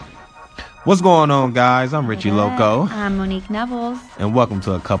What's going on, guys? I'm Richie Loco. I'm Monique Nevels. And welcome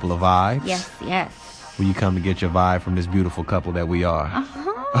to A Couple of Vibes. Yes. Where you come to get your vibe from this beautiful couple that we are.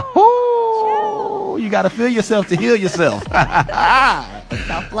 Oh, you got to feel yourself to heal yourself.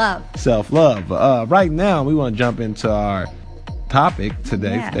 Self-love. Self-love. Right now, we want to jump into our topic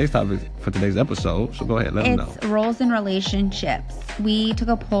today's topic for today's episode. So go ahead, let them know. It's roles in relationships. We took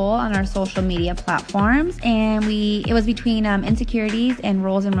a poll on our social media platforms, and it was between insecurities and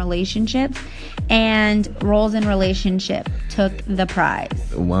roles in relationships, and roles in relationship took the prize.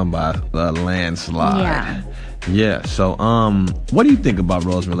 Won by a landslide. Yeah. So, what do you think about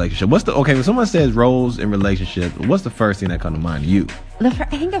roles in relationship? When someone says roles in relationship, what's the first thing that comes to mind to you? I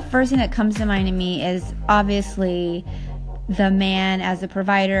think the first thing that comes to mind to me is obviously the man as a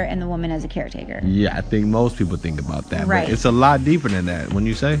provider and the woman as a caretaker. Yeah, I think most people think about that. Right. But it's a lot deeper than that, wouldn't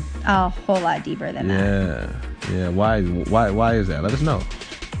you say? A whole lot deeper than that. Yeah. Why is that? Let us know.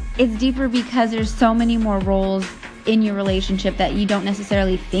 It's deeper because there's so many more roles in your relationship that you don't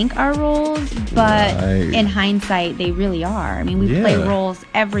necessarily think are roles, but in hindsight, they really are. I mean, we play roles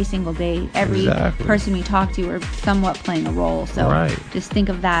every single day. Every person we talk to, we're somewhat playing a role. So just think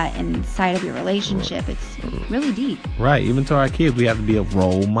of that inside of your relationship. It's really deep. Right. Even to our kids, we have to be a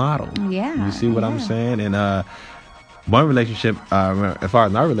role model. Yeah. You see what I'm saying? And one relationship, as far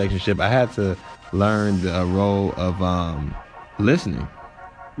as our relationship, I had to learn the role of listening.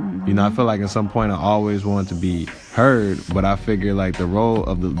 Mm-hmm. You know, I feel like at some point I always wanted to be heard, but I figure like the role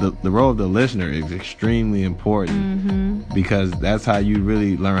of the role of the listener is extremely important because that's how you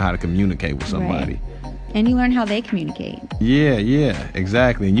really learn how to communicate with somebody. Right. And you learn how they communicate. Yeah,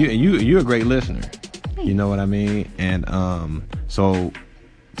 exactly. And you're a great listener. Thanks. You know what I mean? And so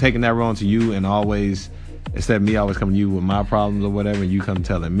taking that role to you and always, instead of me always coming to you with my problems or whatever, you come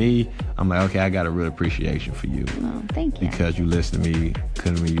telling me, I'm like, okay, I got a real appreciation for you. Oh, thank you. Because you listen to me,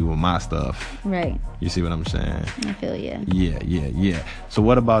 coming to you with my stuff. Right. You see what I'm saying? I feel you. Yeah. So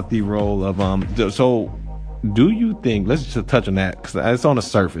what about the role of, so do you think, let's just touch on that, because it's on the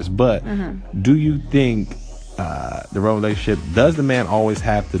surface, but do you think the role relationship, does the man always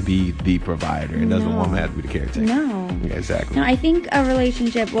have to be the provider and does the woman have to be the caretaker? No. Yeah, exactly. No, I think a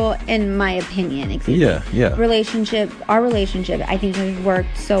relationship, well, in my opinion, yeah. Our relationship, I think has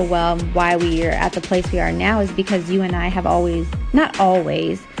worked so well. Why we are at the place we are now is because you and I have always, not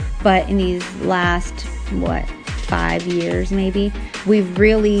always, but in these last, 5 years maybe, we've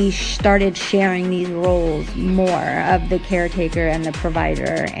really started sharing these roles more of the caretaker and the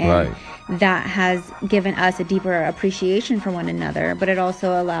provider. And that has given us a deeper appreciation for one another, but it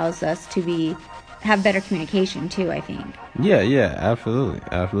also allows us to have better communication too, I think. Yeah, absolutely.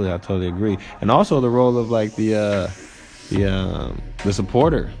 I totally agree. And also the role of like the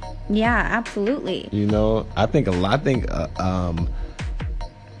supporter. Yeah, absolutely. You know, I think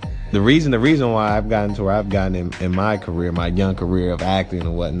the reason why I've gotten to where I've gotten in my career, my young career of acting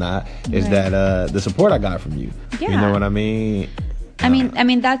and whatnot, is that the support I got from you. Yeah. You know what I mean? I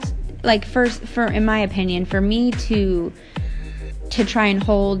mean that's like in my opinion, for me to try and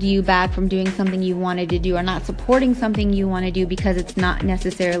hold you back from doing something you wanted to do or not supporting something you want to do because it's not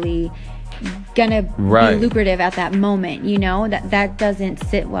necessarily gonna be lucrative at that moment, you know, that doesn't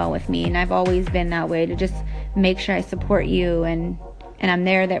sit well with me. And I've always been that way, to just make sure I support you and I'm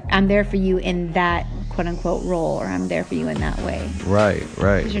there for you in that quote unquote role, or I'm there for you in that way. Right.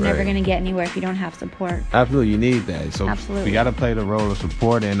 Because you're never gonna get anywhere if you don't have support. Absolutely, you need that. So we gotta play the role of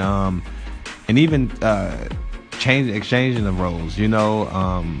support and even exchanging the roles. You know,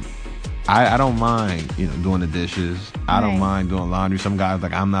 I don't mind, doing the dishes. I don't mind doing laundry. Some guys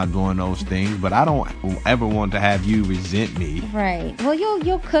like, I'm not doing those things, but I don't ever want to have you resent me. Right. Well,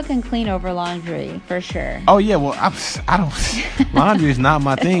 you'll cook and clean over laundry for sure. Oh yeah. Well, I don't. Laundry is not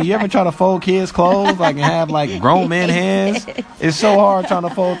my thing. You ever try to fold kids' clothes and have like grown men hands? It's so hard trying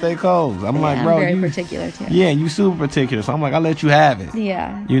to fold their clothes. I'm like, bro, I'm very particular too. Yeah, you super particular. So I'm like, I'll let you have it.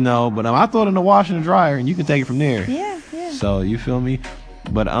 Yeah. But I throw it in the washer and dryer, and you can take it from there. Yeah. So you feel me?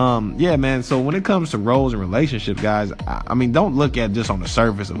 But yeah, man. So when it comes to roles and relationships, guys, I mean, don't look at just on the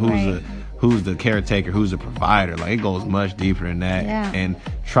surface of who's the caretaker, who's the provider. Like, it goes much deeper than that. Yeah. And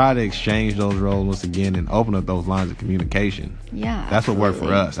try to exchange those roles once again and open up those lines of communication. Yeah, that's what worked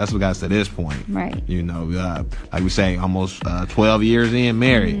for us. That's what got us to this point. Right. Like we say, almost 12 years in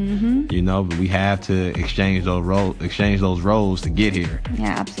married. But we have to exchange those roles to get here. Yeah,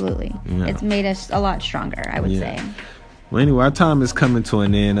 absolutely. Yeah. It's made us a lot stronger, I would say. Well, anyway, our time is coming to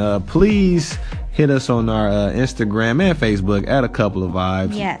an end. Please hit us on our Instagram and Facebook at A Couple of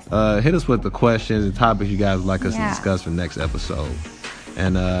Vibes. Yes. Hit us with the questions and topics you guys would like us to discuss for next episode.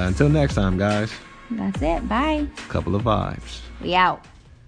 And until next time, guys. That's it. Bye. Couple of Vibes. We out.